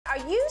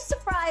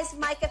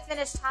Micah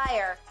finished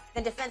higher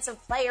than Defensive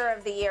Player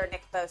of the Year,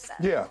 Nick Bosa.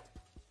 Yeah,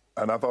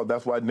 and I thought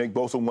that's why Nick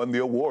Bosa won the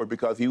award,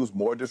 because he was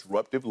more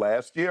disruptive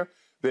last year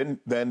than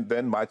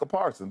Micah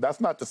Parsons.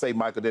 That's not to say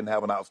Micah didn't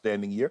have an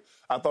outstanding year.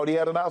 I thought he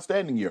had an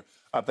outstanding year.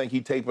 I think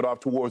he tapered off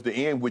towards the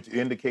end, which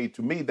indicates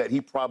to me that he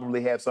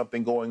probably had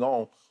something going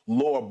on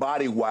lower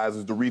body-wise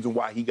is the reason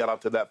why he got off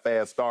to that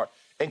fast start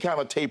and kind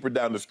of tapered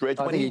down the stretch.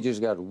 I think he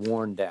just got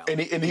worn down. And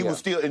he was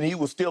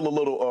still a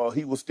little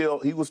he was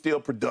still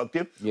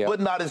productive, but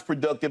not as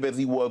productive as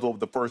he was over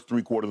the first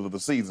 3 quarters of the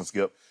season,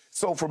 Skip.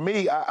 So for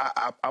me,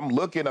 I'm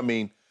looking, I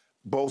mean,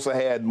 Bosa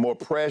had more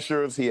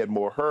pressures, he had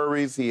more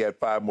hurries, he had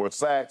 5 more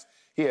sacks,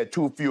 he had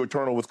 2 fewer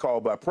turnovers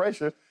called by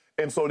pressure.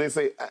 And so they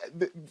say,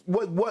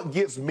 what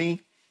gets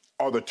me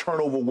are the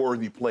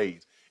turnover-worthy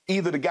plays.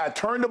 Either the guy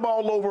turned the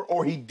ball over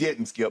or he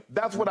didn't, Skip.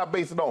 That's what I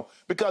base it on.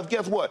 Because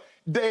guess what?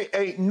 There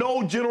ain't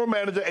no general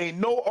manager, ain't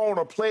no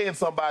owner playing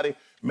somebody,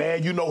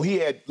 man, you know, he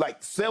had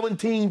like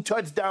 17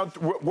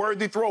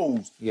 touchdown-worthy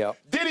throws. Yeah.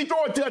 Did he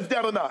throw a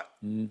touchdown or not?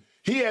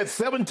 He had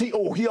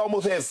 17, he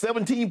almost had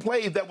 17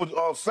 plays that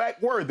was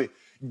sack-worthy.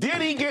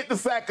 Did he get the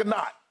sack or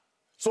not?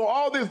 So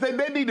all this, they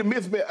need to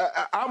miss me.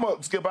 I'm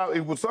a Skip out.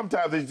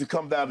 Sometimes it just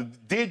comes down to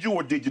did you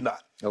or did you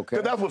not? Okay.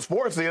 Because that's what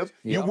sports is.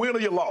 You win or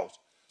you lost.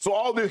 So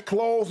all this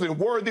close and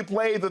worthy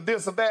plays of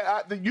this or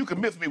that, you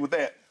can miss me with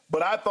that.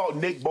 But I thought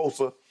Nick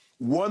Bosa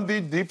won the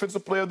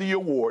Defensive Player of the Year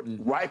award,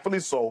 rightfully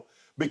so,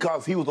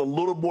 because he was a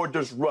little more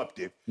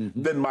disruptive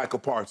than Micah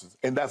Parsons.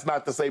 And that's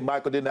not to say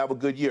Micah didn't have a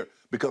good year,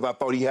 because I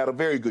thought he had a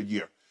very good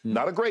year.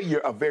 Not a great year,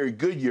 a very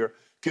good year,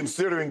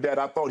 considering that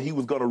I thought he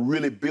was going to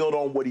really build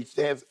on what he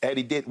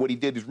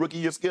did his rookie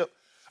year, Skip.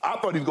 I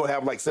thought he was going to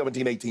have like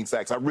 17, 18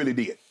 sacks. I really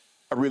did.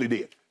 I really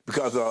did.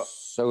 Because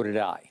so did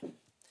I.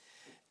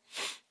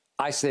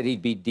 I said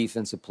he'd be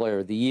Defensive Player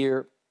of the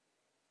Year.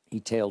 He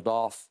tailed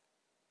off.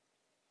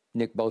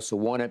 Nick Bosa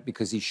won it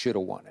because he should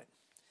have won it.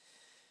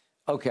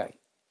 Okay.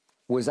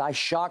 Was I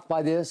shocked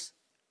by this?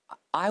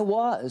 I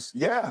was.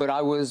 Yeah. But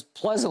I was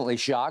pleasantly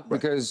shocked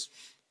because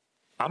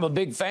I'm a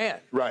big fan.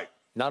 Right.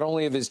 Not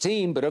only of his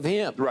team, but of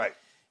him. Right.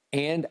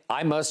 And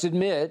I must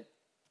admit,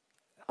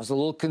 I was a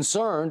little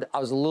concerned. I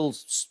was a little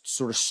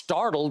sort of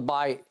startled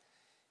by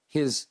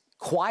his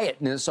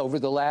quietness over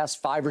the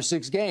last 5 or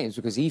 6 games,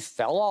 because he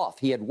fell off.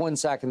 He had 1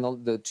 sack in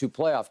the 2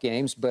 playoff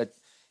games, but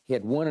he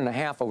had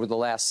 1.5 over the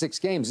last 6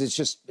 games.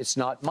 It's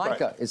not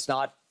Micah. Right. It's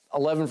not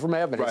 11 from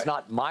heaven. Right. It's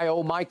not my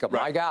old Micah,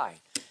 my guy.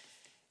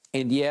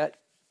 And yet,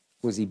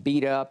 was he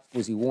beat up?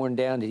 Was he worn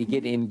down? Did he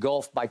get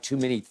engulfed by too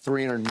many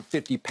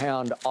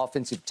 350-pound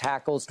offensive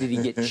tackles? Did he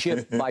get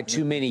chipped by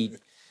too many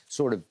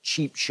sort of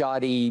cheap,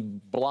 shoddy,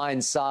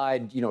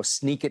 blindside,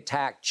 sneak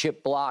attack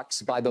chip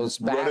blocks by those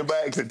backs? Running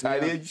backs and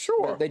tight ends,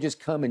 sure. They just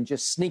come and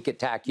just sneak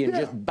attack you and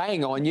just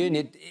bang on you, and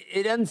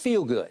it doesn't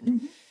feel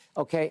good.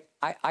 Okay,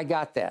 I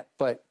got that.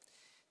 But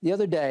the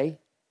other day,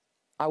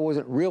 I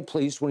wasn't real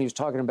pleased when he was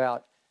talking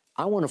about,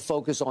 I want to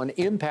focus on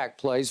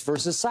impact plays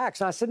versus sacks.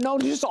 And I said, no,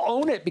 just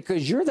own it,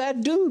 because you're that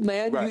dude,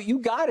 man. Right. You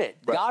got it.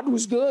 Right. God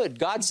was good.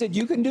 God said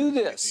you can do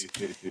this.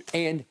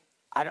 And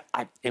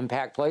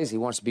impact plays, he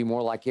wants to be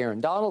more like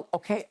Aaron Donald.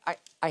 Okay,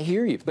 I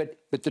hear you.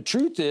 But the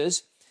truth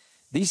is,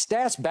 these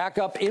stats back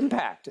up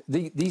impact.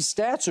 These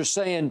stats are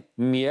saying,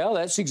 yeah,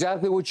 that's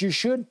exactly what you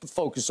should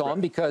focus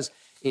on, because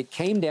it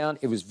came down,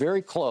 it was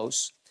very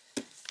close.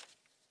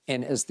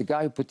 And as the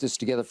guy who put this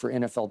together for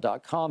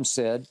NFL.com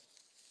said,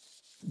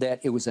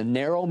 that it was a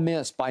narrow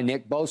miss by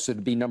Nick Bosa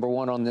to be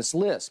 #1 on this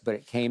list, but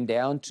it came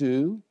down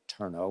to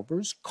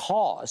turnovers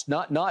caused,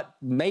 not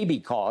maybe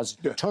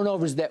caused,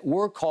 turnovers that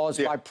were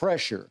caused by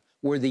pressure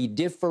were the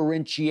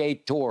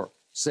differentiator,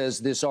 says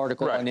this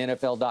article on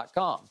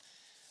NFL.com.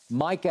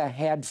 Micah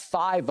had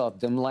 5 of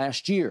them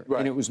last year,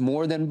 and it was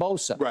more than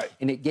Bosa.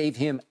 And it gave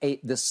him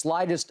the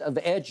slightest of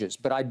edges.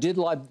 But I did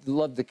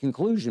love the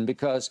conclusion,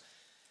 because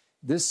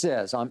this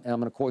says, I'm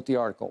going to quote the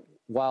article,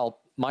 while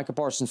Micah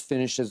Parsons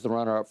finished as the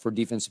runner-up for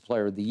Defensive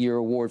Player of the Year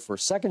award for a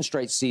 2nd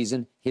straight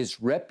season,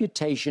 his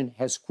reputation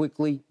has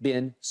quickly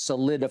been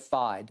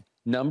solidified.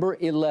 Number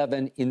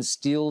 11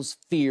 instills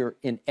fear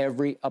in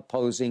every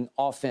opposing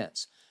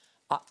offense.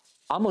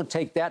 I'm going to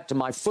take that to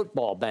my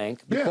football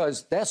bank,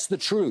 because that's the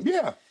truth.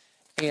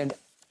 And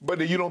but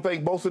you don't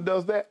think Bosa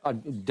does that?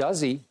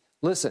 Does he?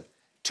 Listen,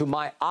 to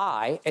my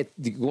eye,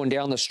 going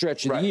down the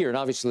stretch of the year, and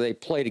obviously they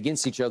played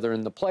against each other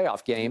in the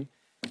playoff game,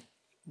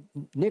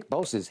 Nick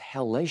Bosa is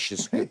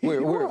hellacious.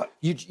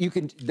 You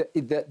can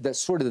the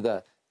sort of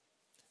the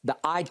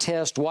eye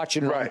test,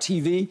 watching it on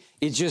TV.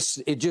 It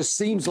just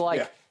seems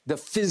like the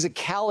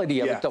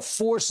physicality of it, the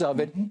force of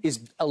it,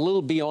 is a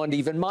little beyond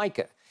even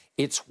Micah.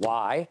 It's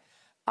why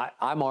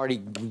I'm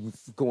already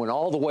going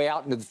all the way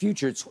out into the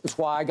future. It's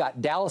why I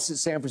got Dallas at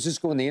San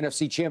Francisco in the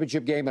NFC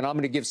Championship game, and I'm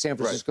going to give San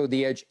Francisco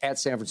the edge at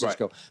San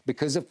Francisco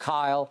because of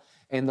Kyle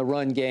and the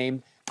run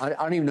game. I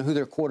don't even know who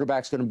their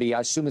quarterback's going to be. I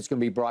assume it's going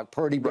to be Brock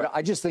Purdy, but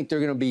I just think they're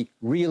going to be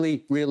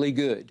really, really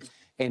good.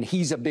 And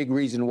he's a big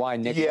reason why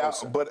Nick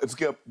Bosa. But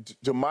Skip,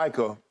 to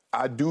Micah,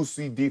 I do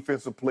see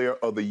Defensive Player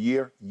of the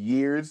Year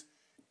years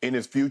in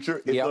his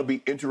future. It's going to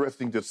be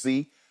interesting to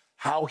see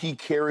how he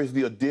carries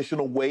the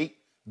additional weight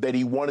that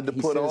he wanted to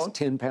put on.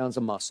 10 pounds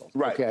of muscle.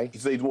 Right. Okay. He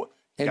says,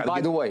 and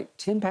by the way,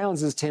 10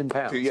 pounds is 10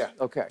 pounds. Yeah.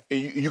 Okay.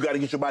 And you got to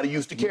get your body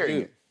used to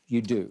carrying it.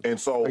 You do. And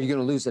so, are you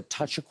going to lose a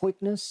touch of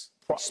quickness,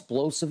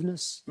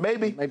 explosiveness?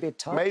 Maybe. Maybe a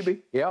touch.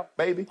 Maybe. Yeah.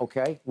 Maybe.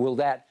 Okay. Will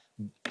that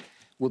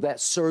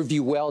serve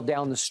you well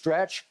down the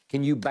stretch?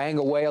 Can you bang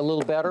away a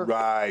little better?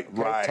 Right.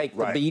 Okay? Right. Take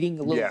the beating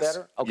a little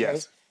better. Okay.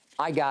 Yes.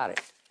 I got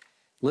it.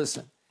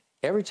 Listen.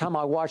 Every time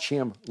I watch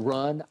him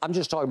run, I'm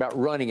just talking about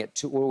running at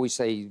what do we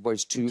say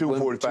was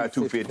 245,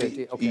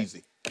 250. Okay.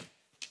 Easy.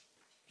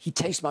 He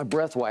takes my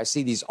breath away. I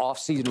see these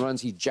off-season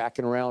runs. He's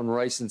jacking around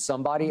racing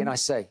somebody, and I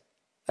say,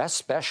 "That's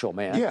special,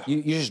 man. Yeah.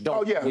 You just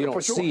don't. You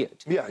don't see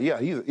it.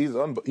 Yeah. He's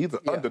an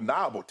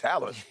undeniable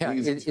talent. Yeah.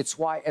 It's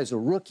why, as a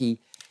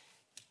rookie,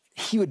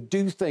 he would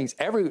do things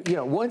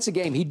once a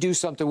game. He'd do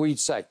something where you'd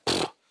say,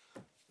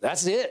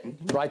 "That's it,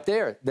 right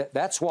there."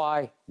 That's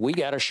why we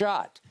got a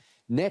shot.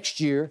 Next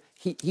year,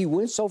 he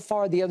went so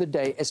far the other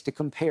day as to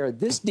compare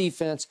this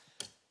defense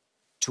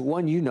to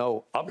one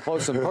up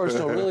close and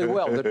personal really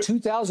well, the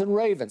 2000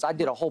 Ravens. I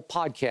did a whole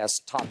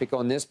podcast topic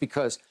on this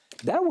because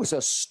that was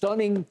a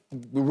stunning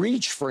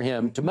reach for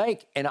him to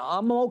make, and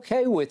I'm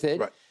okay with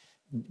it. Right.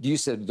 You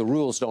said the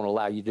rules don't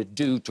allow you to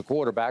do to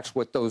quarterbacks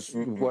what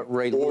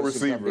Ray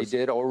Lewis and company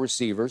did, or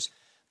receivers.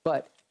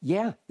 But,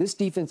 yeah, this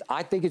defense,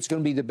 I think it's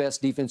going to be the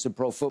best defense in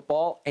pro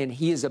football, and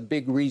he is a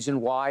big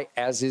reason why,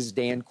 as is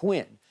Dan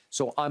Quinn.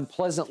 So I'm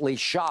pleasantly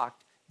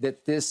shocked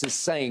that this is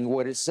saying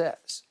what it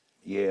says.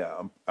 Yeah,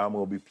 I'm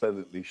going to be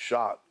pleasantly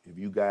shocked if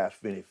you guys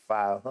finish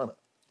 500.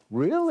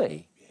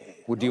 Really? Yeah.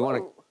 Well, do you want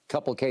a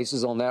couple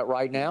cases on that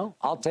right now?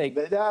 I'll take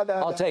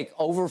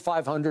over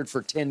 500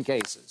 for 10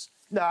 cases.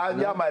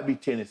 Y'all might be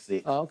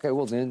 10-6. Okay,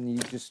 well, then you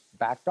just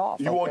backed off.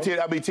 You want 10?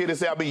 I'll be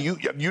 10-6. I mean,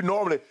 you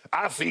normally,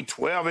 I see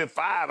 12-5.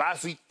 I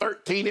see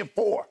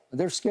 13-4.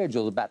 Their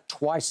schedule is about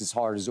twice as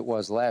hard as it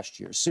was last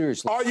year.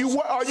 Seriously. Are you?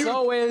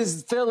 So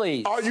is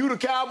Philly. Are you the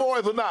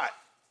Cowboys or not?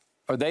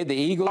 Are they the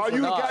Eagles? Are you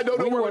the Cowboys?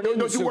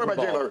 Don't you worry about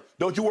Jalen Hurts.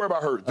 Don't you worry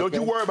about Hurts. Don't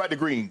you worry about the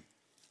green.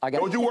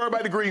 Don't you worry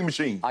about the green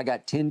machine. I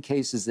got 10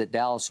 cases that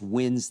Dallas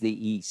wins the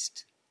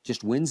East.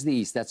 Just wins the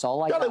East. That's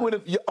all I got.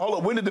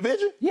 Win the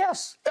division?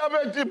 Yes.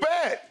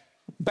 Bad.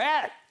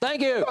 Bad.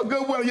 Thank you.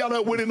 Good. Well, y'all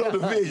not winning no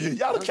division.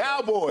 Y'all the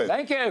Cowboys.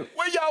 Thank you.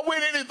 When y'all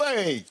win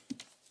anything?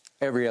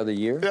 Every other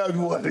year. Yeah,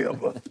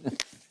 whatever.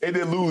 And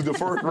then lose the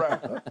first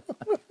round.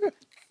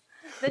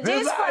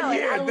 This is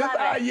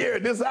our year.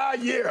 This is our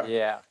year.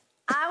 Yeah.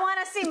 I want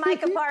to see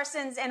Micah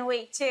Parsons in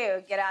week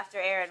 2 get after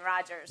Aaron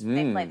Rodgers when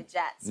they play the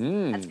Jets.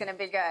 That's going to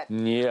be good.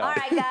 Yeah. All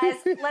right,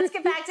 guys, let's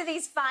get back to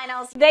these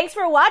finals. Thanks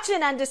for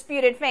watching,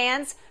 Undisputed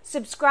fans.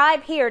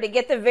 Subscribe here to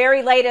get the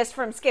very latest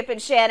from Skip and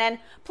Shannon.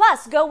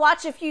 Plus, go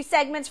watch a few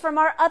segments from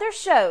our other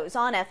shows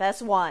on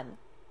FS1.